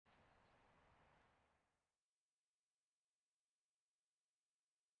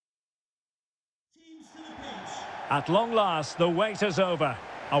At long last, the wait is over.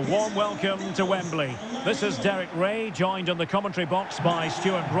 A warm welcome to Wembley. This is Derek Ray, joined in the commentary box by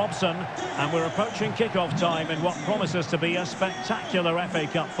Stuart Robson, and we're approaching kick-off time in what promises to be a spectacular FA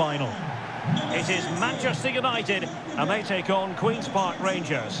Cup final. It is Manchester United, and they take on Queen's Park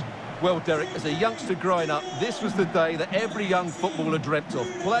Rangers. Well, Derek, as a youngster growing up, this was the day that every young footballer dreamt of.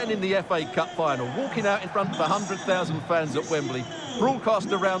 Playing in the FA Cup final, walking out in front of 100,000 fans at Wembley,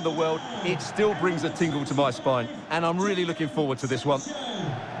 broadcast around the world, it still brings a tingle to my spine. And I'm really looking forward to this one.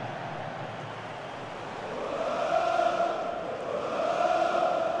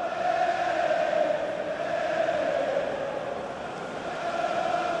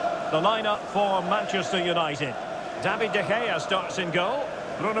 The lineup for Manchester United. David De Gea starts in goal.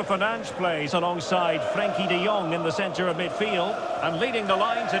 Bruno Fernandes plays alongside Frenkie de Jong in the centre of midfield. And leading the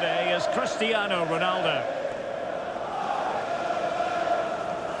line today is Cristiano Ronaldo.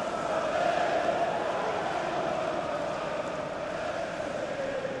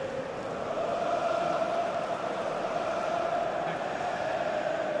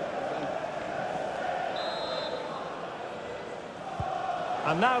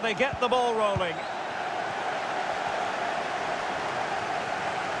 And now they get the ball rolling.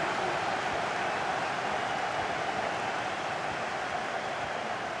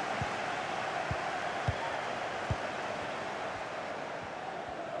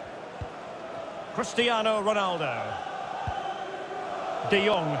 Cristiano Ronaldo. De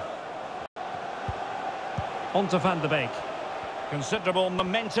Jong. On to Van de Beek. Considerable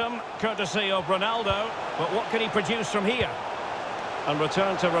momentum, courtesy of Ronaldo. But what can he produce from here? And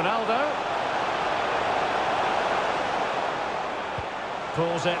return to Ronaldo.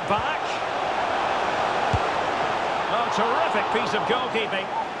 Pulls it back. Oh, terrific piece of goalkeeping.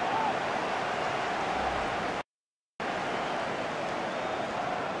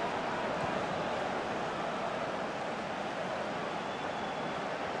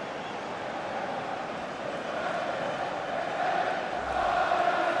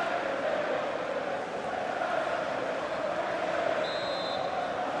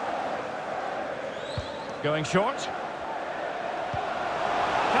 Going short.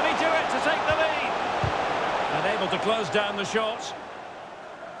 Can he do it to take the lead? And able to close down the shot.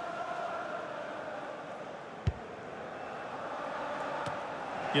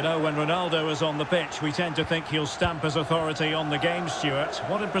 You know, when Ronaldo is on the pitch, we tend to think he'll stamp his authority on the game, Stuart.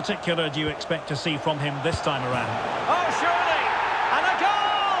 What in particular do you expect to see from him this time around? Oh, surely! And a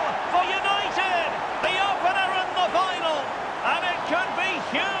goal for United! The opener in the final! And it could be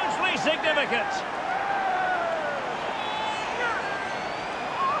hugely significant.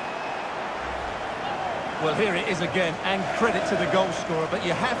 Well, here it is again, and credit to the goal scorer, but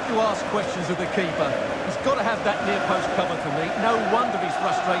you have to ask questions of the keeper. He's got to have that near post cover for me. No wonder he's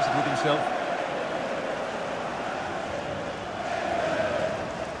frustrated with himself.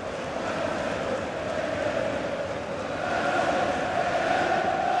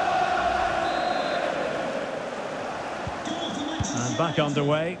 And back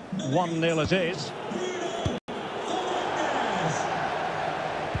underway, 1-0 it is.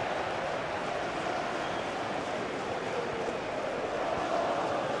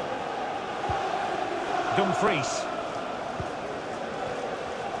 Dumfries.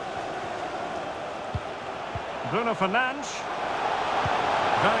 Bruno Fernandes.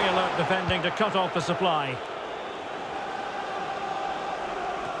 Very alert defending to cut off the supply.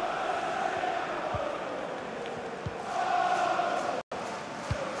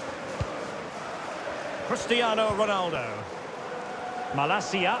 Cristiano Ronaldo.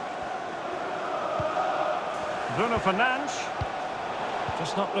 Malacia. Bruno Fernandes.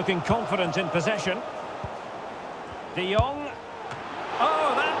 Just not looking confident in possession. De Jong.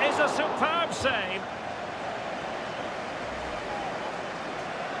 Oh, that is a superb save.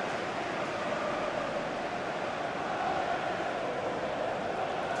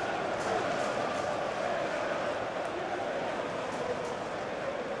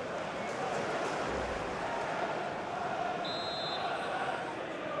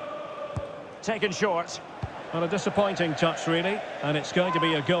 Taken short. Well, a disappointing touch, really, and it's going to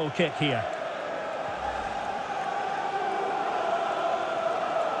be a goal kick here.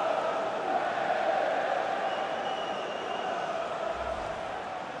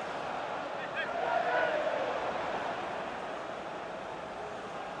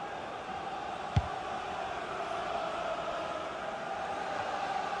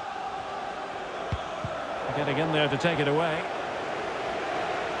 Getting in there to take it away.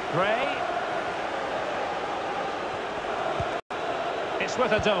 Gray. It's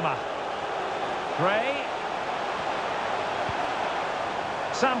with Adoma. Gray.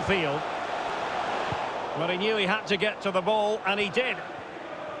 Samfield. Well, he knew he had to get to the ball, and he did.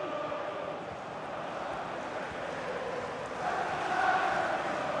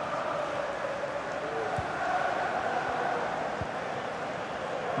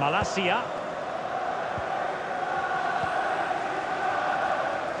 Malacia.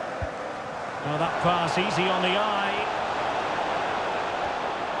 Oh, that pass easy on the eye.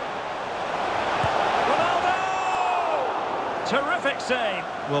 Ronaldo! Terrific save.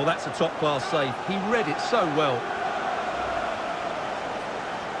 Well, that's a top-class save. He read it so well.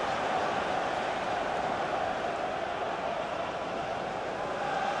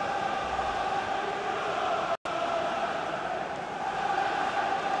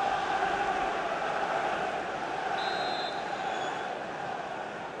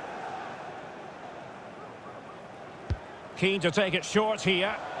 Keen to take it short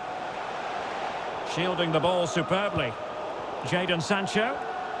here. Shielding the ball superbly. Jadon Sancho.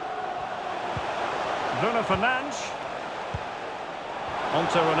 Bruno Fernandes. On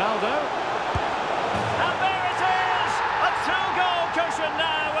to Ronaldo. And there it is! A two-goal cushion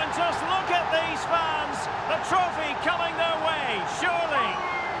now, and just look at these fans. The trophy coming their way, surely.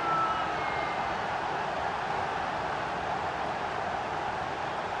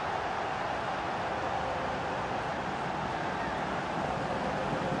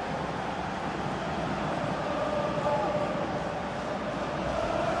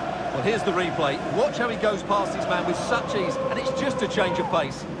 Well, here's the replay. Watch how he goes past his man with such ease, and it's just a change of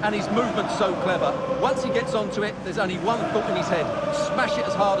pace. And his movement's so clever. Once he gets onto it, there's only one thought in his head. Smash it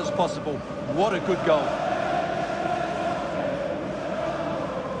as hard as possible. What a good goal.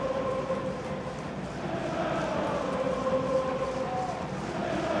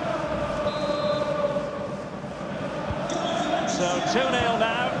 So 2-0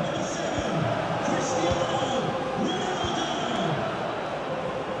 now.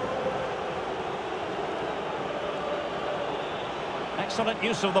 Excellent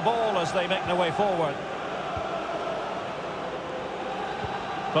use of the ball as they make their way forward.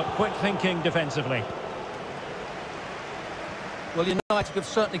 But quick thinking defensively. Well, United have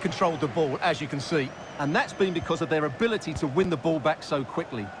certainly controlled the ball, as you can see. And that's been because of their ability to win the ball back so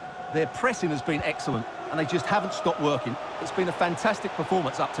quickly. Their pressing has been excellent, and they just haven't stopped working. It's been a fantastic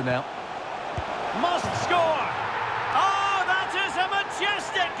performance up to now. Must score! Oh, that is a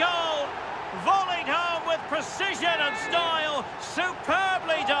majestic goal! Volleyed home with precision and style.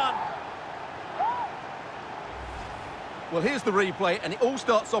 Superbly done. Well, here's the replay, and it all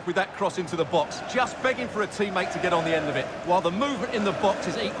starts off with that cross into the box, just begging for a teammate to get on the end of it, while the movement in the box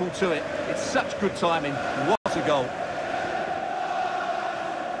is equal to it. It's such good timing. What a goal.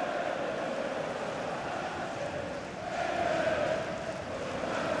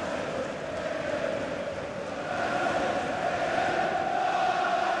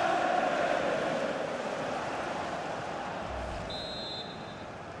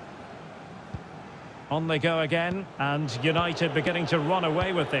 On they go again, and United beginning to run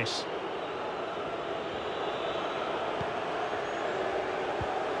away with this.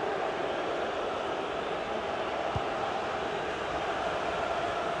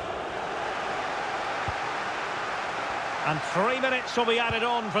 And 3 minutes will be added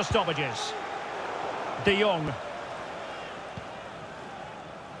on for stoppages. De Jong.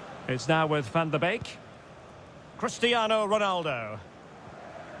 It's now with Van de Beek. Cristiano Ronaldo.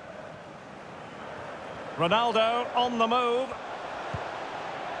 Ronaldo on the move.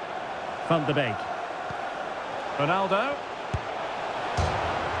 Van de Beek. Ronaldo.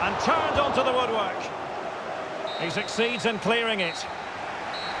 And turned onto the woodwork. He succeeds in clearing it.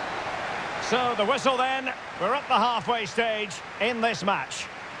 So the whistle then. We're at the halfway stage in this match.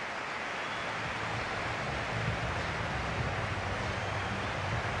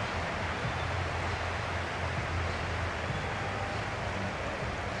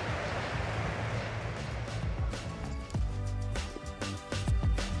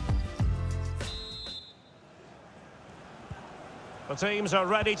 The teams are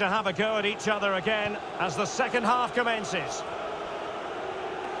ready to have a go at each other again as the second half commences.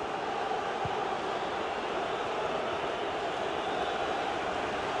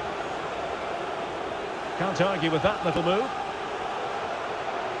 Can't argue with that little move.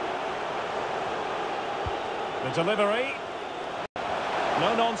 The delivery.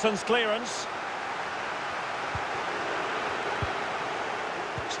 No-nonsense clearance.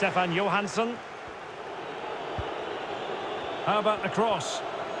 Stefan Johansson. How about the cross?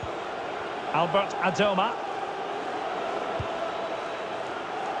 Albert Adoma.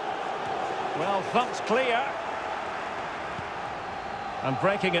 Well, thumped clear. And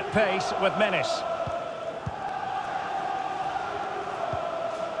breaking at pace with menace.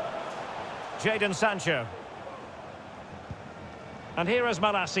 Jadon Sancho. And here is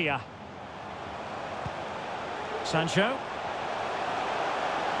Malacia. Sancho.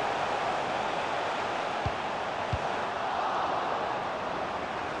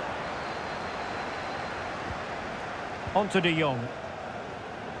 On to De Jong.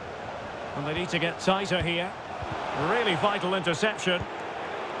 And they need to get tighter here. Really vital interception.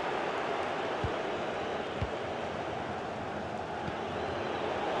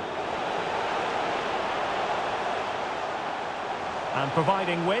 And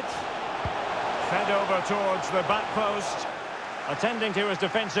providing width. Fed over towards the back post. Attending to his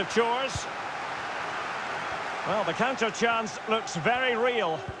defensive chores. Well, the counter chance looks very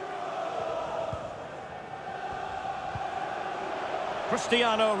real.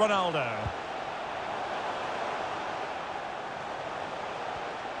 Cristiano Ronaldo.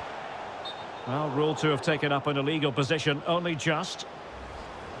 Well, ruled to have taken up an illegal position, only just.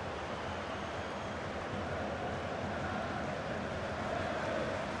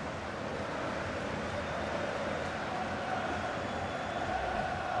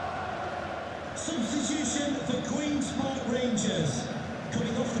 Substitution for Queen's Park Rangers.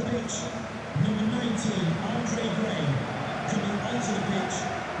 Coming off the pitch, number 19, Andre Gray. Coming onto the pitch,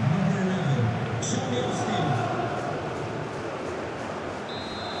 number 11, Charlie Austin.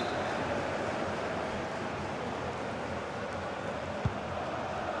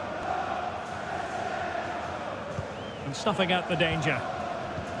 And snuffing out the danger.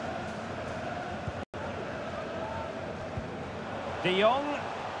 De Jong.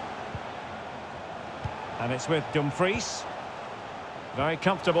 And it's with Dumfries. Very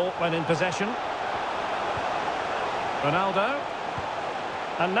comfortable when in possession. Ronaldo.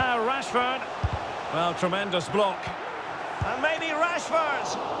 And now Rashford. Well, tremendous block. And maybe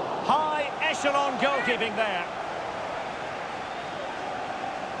Rashford's. High echelon goalkeeping there.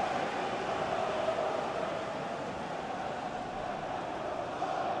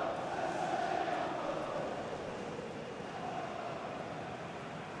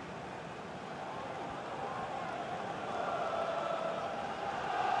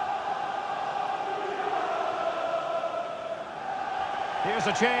 Here's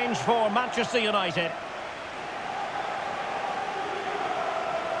a change for Manchester United.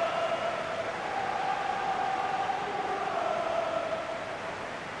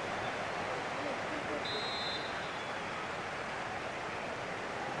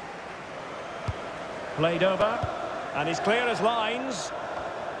 Played over, and he's clear as lines.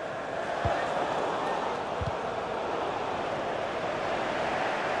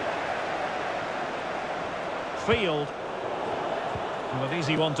 Field. Well, an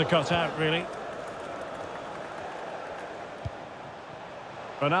easy one to cut out, really.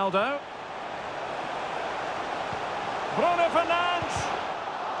 Ronaldo. Bruno Fernandes.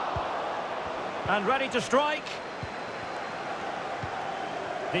 And ready to strike.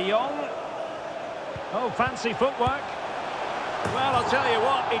 De Jong. Oh, fancy footwork. Well, I'll tell you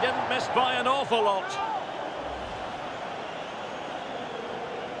what, he didn't miss by an awful lot.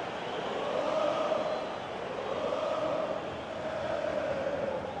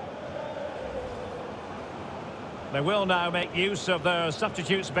 They will now make use of their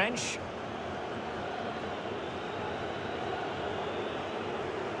substitutes bench.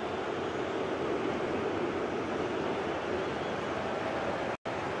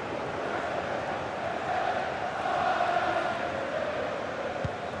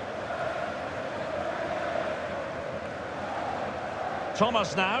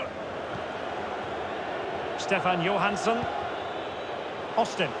 Thomas now. Stefan Johansson.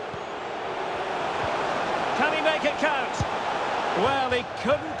 Austin. Can he make it count? Well, he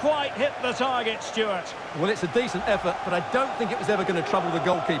couldn't quite hit the target, Stuart. Well, it's a decent effort, but I don't think it was ever going to trouble the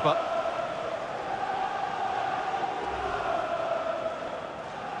goalkeeper.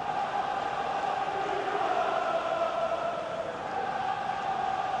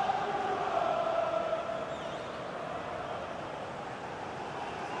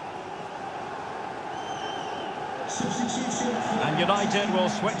 And United will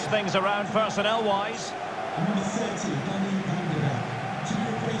switch things around personnel-wise. Number 30, Danny Vanderbeek, to be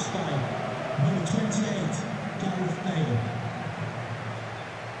replaced by number 28, Gareth Bale.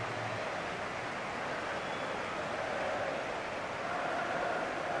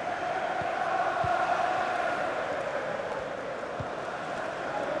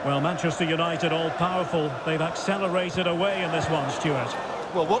 Well, Manchester United all-powerful. They've accelerated away in this one, Stuart.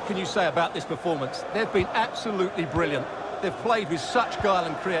 Well, what can you say about this performance? They've been absolutely brilliant. They've played with such guile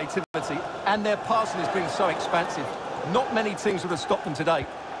and creativity, and their passing has been so expansive. Not many teams would have stopped them today.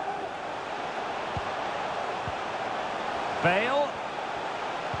 Bale.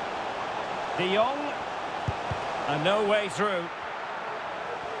 De Jong. And no way through.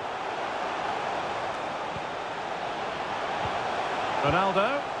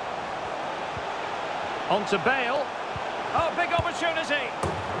 Ronaldo. On to Bale. Oh, big opportunity.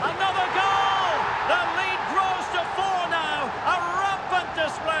 Another goal! The lead grows to 4 now. A rampant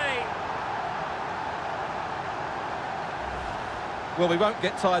display. Well, we won't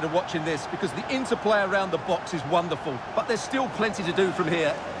get tired of watching this because the interplay around the box is wonderful. But there's still plenty to do from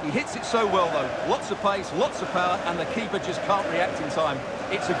here. He hits it so well, though. Lots of pace, lots of power, and the keeper just can't react in time.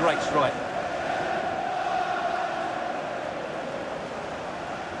 It's a great strike.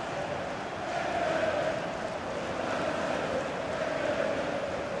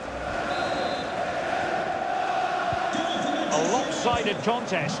 A lopsided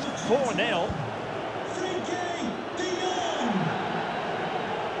contest, 4-0.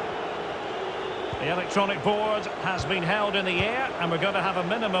 The electronic board has been held in the air, and we're going to have a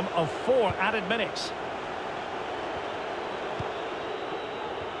minimum of 4 added minutes.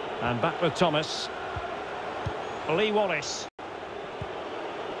 And back with Thomas. Lee Wallace.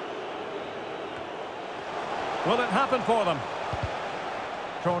 Will it happen for them?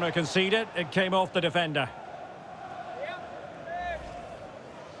 Corner conceded, it came off the defender.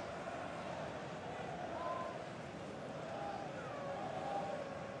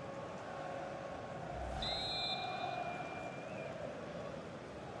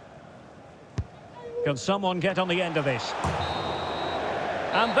 Can someone get on the end of this?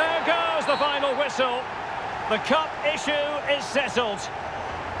 And there goes the final whistle. The cup issue is settled.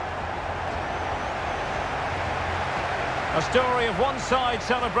 A story of one side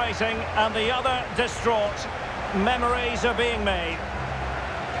celebrating and the other distraught. Memories are being made.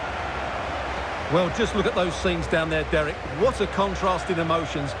 Well, just look at those scenes down there, Derek. What a contrast in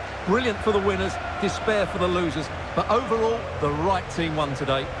emotions. Brilliant for the winners, despair for the losers. But overall, the right team won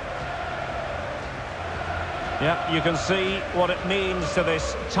today. Yeah, you can see what it means to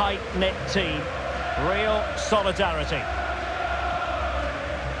this tight-knit team. Real solidarity.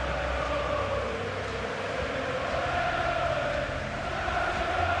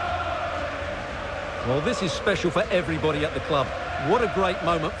 Well, this is special for everybody at the club. What a great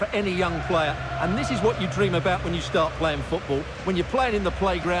moment for any young player. And this is what you dream about when you start playing football. When you're playing in the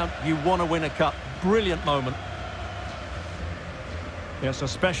playground, you want to win a cup. Brilliant moment. Yes, a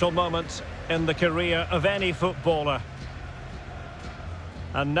special moment in the career of any footballer.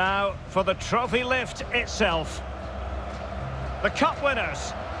 And now for the trophy lift itself. The cup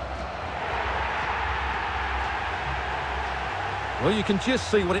winners. Well, you can just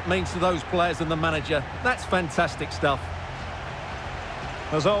see what it means to those players and the manager. That's fantastic stuff.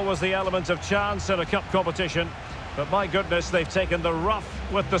 There's always the element of chance in a cup competition, but my goodness, they've taken the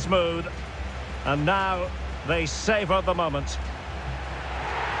rough with the smooth, and now they savour the moment.